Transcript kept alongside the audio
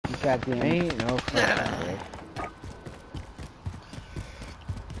Goddamn. Ain't no fucking way.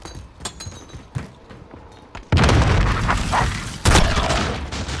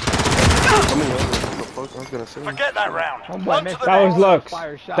 Forget that round. Oh boy, To the That was luck.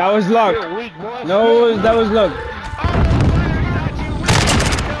 That was luck. No, that was luck.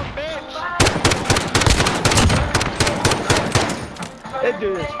 This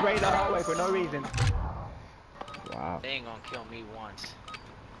dude is straight the hallway for no reason. Wow. They ain't gonna kill me once.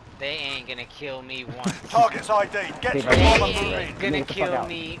 They ain't gonna kill me once. Target's ID. Get to the They bomb and move ain't in. gonna Get the fuck kill out.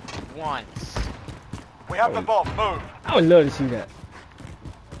 me once. We have the bomb. Move. I would love to see that.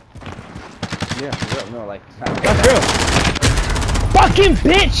 Yeah, for real. No, like. That's real. Fucking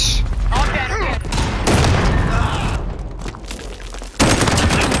bitch! I'm dead, I'm dead.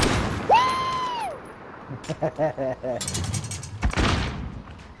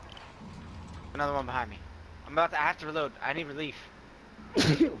 Another one behind me. I have to reload. I need relief.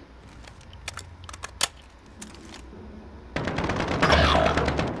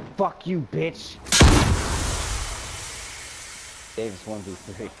 Fuck you, bitch. Davis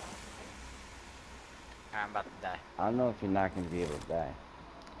 1v3. I'm about to die. I don't know if you're not gonna be able to die.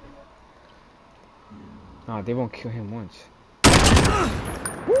 Nah, they won't kill him once. Got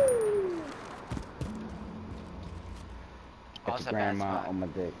Also your bad grandma spot. on my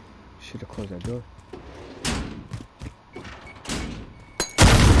dick. Should've closed that door.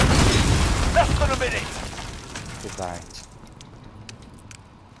 Less than a minute. Goodbye.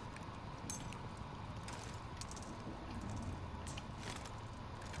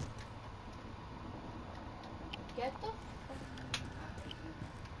 Get the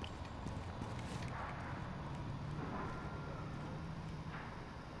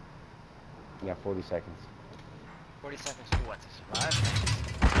You got 40 seconds. 40 seconds for what? To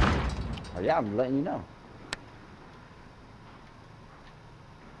survive? Oh yeah, I'm letting you know.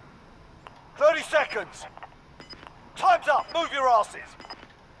 30 seconds. Time's up. Move your asses.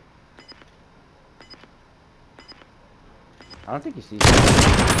 I don't think you see.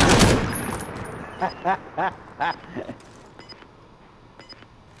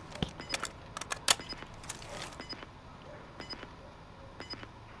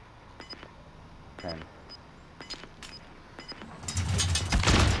 Okay.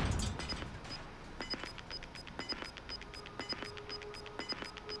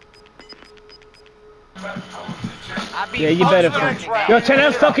 Yeah, you better. Yo, turn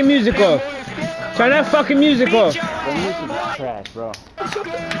that fucking music off. Turn that fucking music off. The music is trash, bro.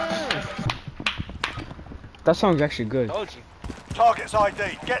 That song's actually good. Told you. Target's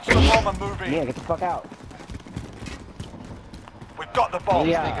ID. Get to the bomb and move in. Yeah, get the fuck out. We've got the bomb.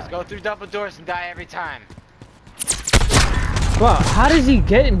 Yeah. Niggas go through double doors and die every time. Bro, how does he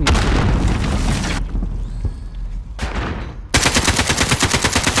get me?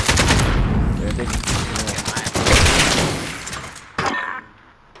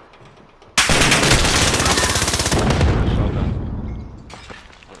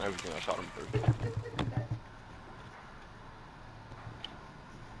 Everything I shot him through.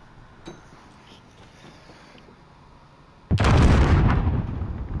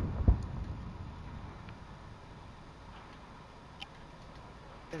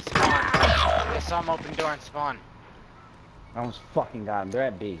 Then spawn. There's some open door and spawn. I almost fucking got him. They're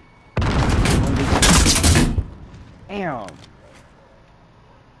at B. Damn.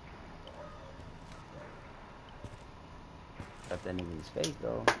 Got that nigga in his face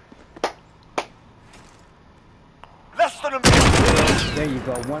though. Less than a minute. There you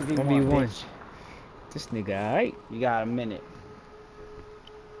go. 1v1. 1v1. Bitch. This nigga, alright? You got a minute.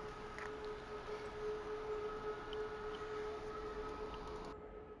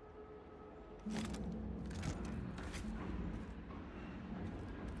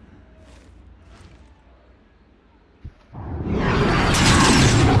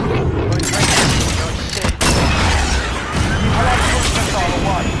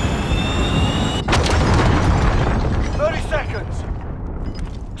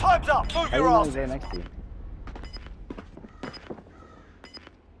 Time's up. Move I your didn't know he was asses. right next to you.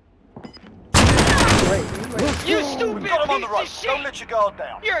 You stupid Got him on the piece road. of shit! Don't let your guard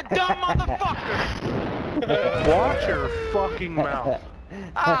down. You're a dumb motherfucker! Watch your fucking mouth.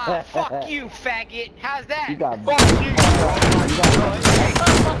 Ah, fuck you, faggot! How's that? You got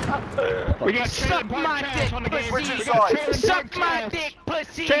We got Suck my dick, Switch pussy! inside. Suck my dick,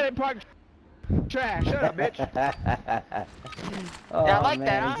 pussy! Trailer park trash. Shut up, bitch. Oh, Yeah, I like man.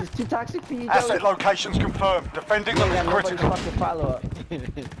 that, huh? It's just too toxic for you, Joey. Asset locations confirmed. Defending You them ain't is got nobody to critical. fucking follow up.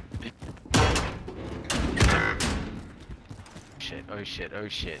 Shit, oh shit, oh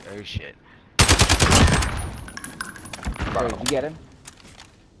shit, oh shit. Bro, did you get him?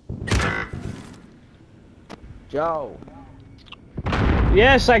 Joe.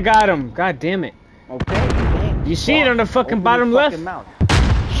 Yes, I got him. God damn it. Okay. Dang. You see it on the fucking Open bottom your left? fucking mouth.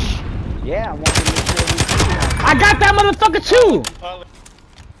 Yeah, I want to make sure we see it. I got that motherfucker too.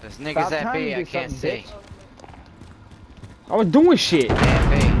 There's niggas Stop at trying B, to I do can't something, see. bitch. I was doing shit. They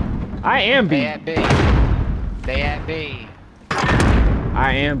at I am B. They B. at B. They at B.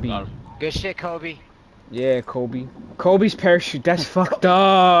 I am B. Good shit, Kobe. Yeah, Kobe. Kobe's parachute. That's fucked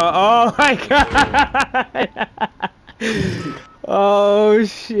up. Oh my god. Oh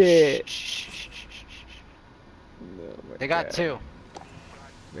shit. They got two.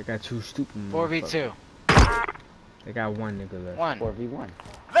 They got two stupid. 4v2. They got one nigga left. 4v1.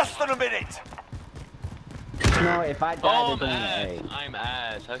 Less than a minute. No, if I die, Oh, they're I'm going to ass. I'm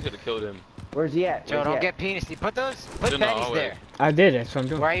ass. I could have killed him. Where's he at? Joe, Where's he don't at? get penis. You put those? Put In the pennies hallway. there. I did. That's what I'm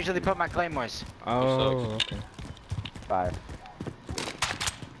doing. Where I usually put my claymores. Oh, okay. 5.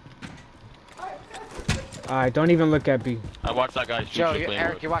 Alright, don't even look at B. I watched that guy shoot Joe, the flame.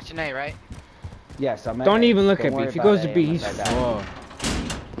 Eric, you're watching A, right? Yes, I'm at Don't A. even look Don't at B. worry If he about goes A to B, he's unless I die.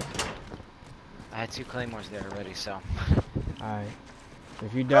 fucked. I had two claymores there already, so. Alright.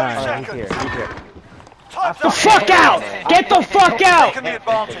 If you 30 die. Alright, seconds. he's here. He's here. Time's The up. fuck out! Get the fuck out! Taking the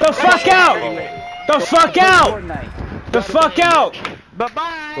advantage. The fuck out! The fuck out! Fortnite. The fuck out!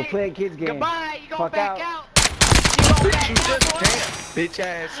 Bye-bye! Go play a kids game. Goodbye! You going Fuck back out. out? You going Bitch, you back just out, boy? can't. Bitch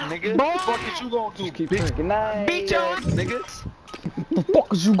ass nigga. Boy. What the fuck is you gonna do, Just keep bitch playing. Good night. Beat your niggas? The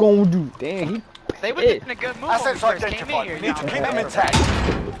fuck is you gonna do? Damn, he They were pissed. doing a good move when we Assets first came in identified. here. You need to now. keep them intact.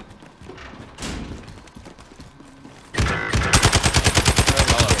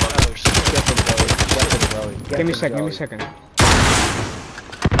 Oh, shit. Get them, Joey. Get them, Joey. Get Give me a them, second, give me a Joey. second.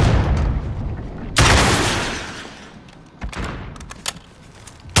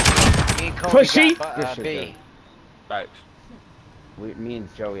 Me and Kobe Pussy. got, Good shit, B. Joey. Facts. Me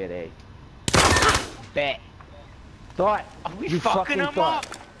and Joey at A. Bet. Thought. Are we You fucking them thought.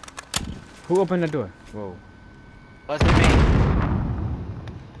 up? Who opened the door? Whoa. Wasn't me.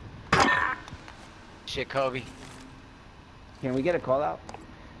 Shit, Kobe. Can we get a call out?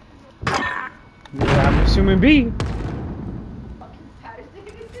 Yeah, I'm assuming B.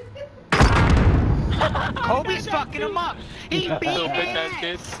 Kobe's fucking him up. He beat Little bitch ass ass.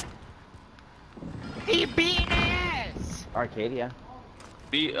 kid. He beat ass. Arcadia.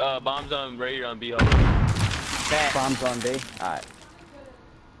 B, bombs on radar on B. Bet. Bombs on B. Alright.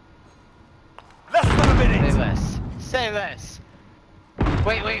 Less than a Say minute. less. Say less.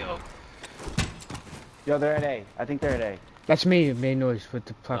 Wait, wait. Oh. Yo, they're at A. I think they're at A. That's me. It made noise with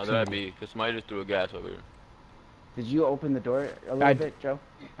the No, that'd proximity. be, because somebody just threw a gas over here. Did you open the door a little I- bit, Joe?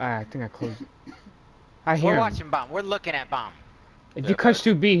 I think I closed it. I hear We're him. watching bomb. We're looking at bomb. If Yeah, you cuts facts.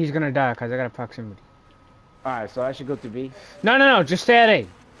 through B, he's gonna die because I got a proximity. Alright, so I should go through B. No, no, no. Just stay at A.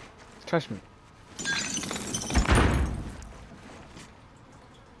 Trust me.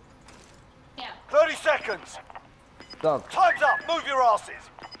 30 seconds. Go. Time's up. Move your asses.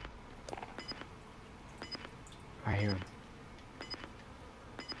 I hear him.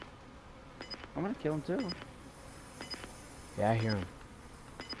 I'm gonna kill him too. Yeah, I hear him.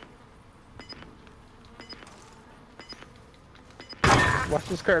 Watch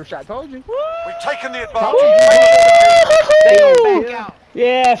this curve shot. Told you. We've taken the advantage. They go back out.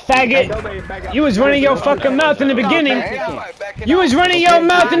 Yeah, faggot. Nobody back out. You was running your fucking mouth in the beginning. Everybody backing You out. was running your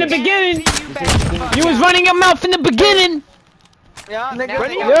mouth in the beginning. You was running your mouth in the beginning. Yeah, Nigga, now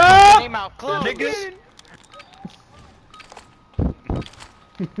they yeah. got their name out close. Niggas.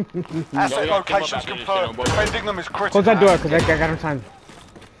 Asset Yo, yo, come locations up after this confirmed. shit, bro. Defending them is critical. Close that door, cause I got him time.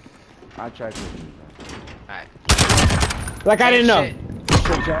 I'll try to. Alright. Like I didn't know. Shit.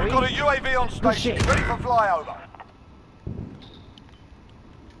 So, We've Joey? got a UAV on station, shit. ready for flyover.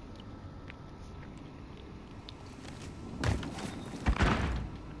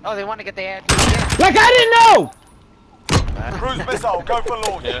 Oh, they want to get their ass beat again. Like I didn't know. Cruise missile, go for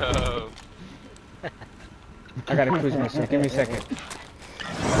launch. Yo. I gotta cruise myself. Give me a second.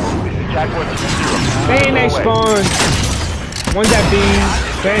 Jaguar to 0. Stay in they spawn. One's at B.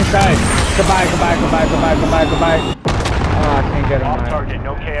 Stay inside. Goodbye, goodbye, goodbye, goodbye, goodbye, goodbye. Oh, I can't get him. Off man. target,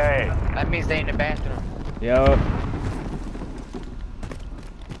 no KIA. That means they in the bathroom. Yo.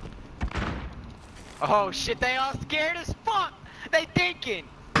 Oh shit, they all scared as fuck. They thinking.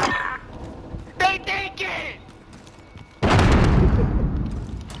 They thinking.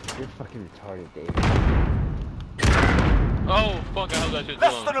 You're fucking retarded, Dave. Oh, fuck, I hope that shit's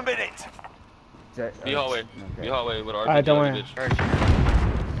Less than long. a minute. Is that, B hallway. okay. B hallway with our Alright, don't worry.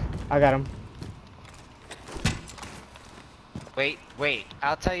 I got him. Wait, wait.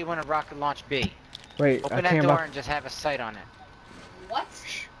 I'll tell you when a rocket launch B. Wait, Open I that can't door back. and just have a sight on it. What?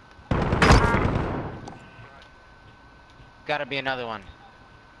 gotta be another one.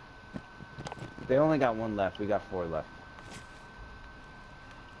 They only got one left. We got 4 left.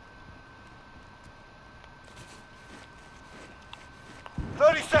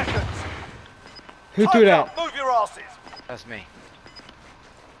 $30 seconds. Who Time's threw that? up. Move your asses. That's me.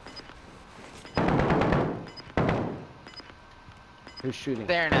 Who's shooting?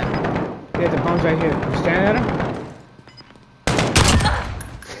 There now. Yeah, the bomb's right here. You standing at him?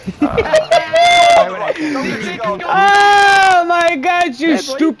 Don't let you go. Oh my god, you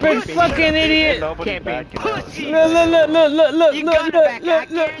stupid fucking idiot! Can't be. Pussy! Look, look, look, look, look, You look, got it look, back, I look,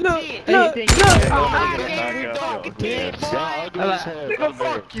 look, guarantee look, it. look, look. I gave you fucking titty, boy! Nigga,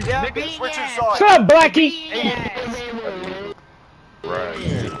 fuck you, nigga. Switching Yes. sides. What's up, Blackie? Yes.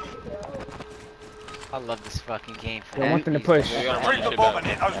 I love this fucking game. I want them to push. We gotta run Retrieve this the shit bomb back.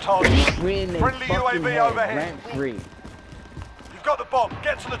 and hit those targets. Win Friendly UAV overhead. Rent free. You've got the bomb.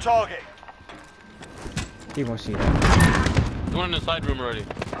 Get to the target. He won't see that. There's one in the side room already.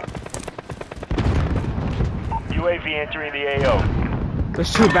 UAV entering the AO.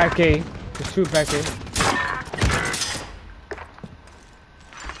 Let's shoot back A. Let's shoot back A.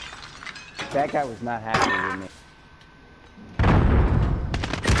 That guy was not happy with me.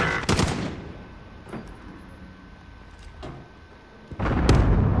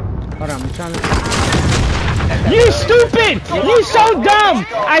 Hold on, I'm trying to. You stupid! You so dumb!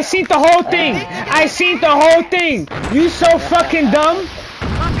 I seen the whole thing! I seen the whole thing! You so fucking dumb!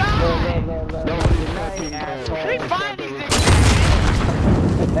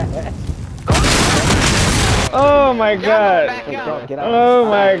 Oh my god! Oh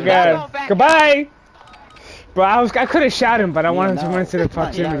my god! Goodbye! Bro, I could have shot him, but I wanted to run to the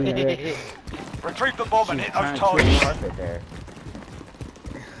proximity. Yeah. Retrieve the bomb and hit those Trying to shoot targets. carpet there.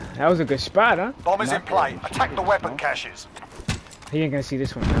 That was a good spot, huh? Bomb is in play. Attack the weapon caches. He ain't gonna see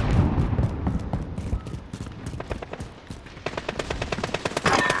this one now.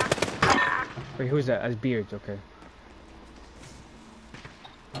 Wait, who's that? That's Beards, okay.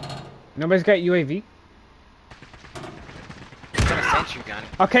 Nobody's got UAV? I'm gonna send you gun.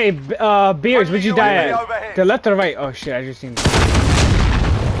 Okay, Beards, where'd you die at? The left or right? Oh shit, I just seen it.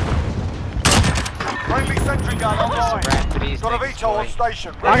 Friendly sentry gun online. Please, Got a thanks, VTOL on boy.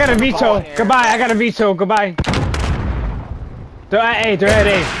 station. I got a veto. Goodbye, I got a veto. Goodbye. They're at A, they're at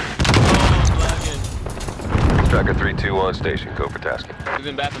A. Tracker 3-2 on station, go for tasking. He's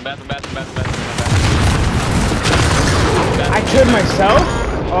in bathroom. I killed myself?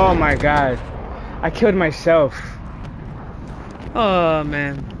 Oh my god. I killed myself. Oh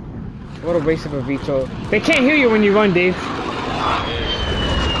man. What a waste of a veto. They can't hear you when you run, Dave.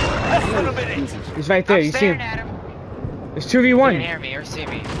 Less than a minute. He's right there, I'm you see staring him. at him. It's He didn't 2v1. hear me or see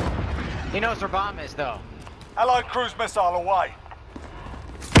me. He knows where bomb is though. Allied cruise missile away.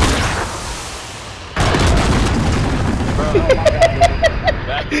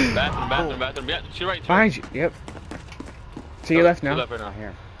 Bathroom. Yeah, she right. Behind you, yep. To your left To your now. left right now.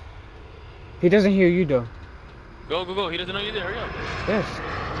 Here. He doesn't hear you though. Go. He doesn't know you there. Hurry up. Yes.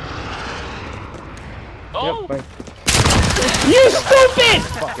 Oh! Yep, right. You stupid!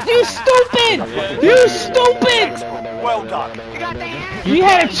 You stupid! You stupid! Well done. You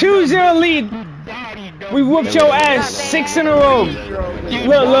had a 2-0 lead. We whooped your ass 6 in a row.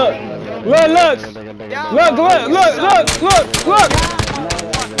 Look.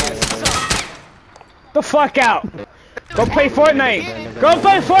 The fuck out. Go play Fortnite. Go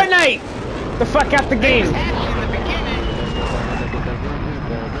play Fortnite. The fuck out the game.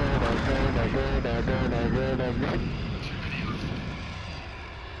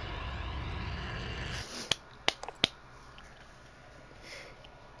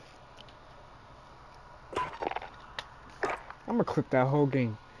 I'm gonna clip that whole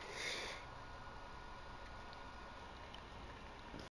game.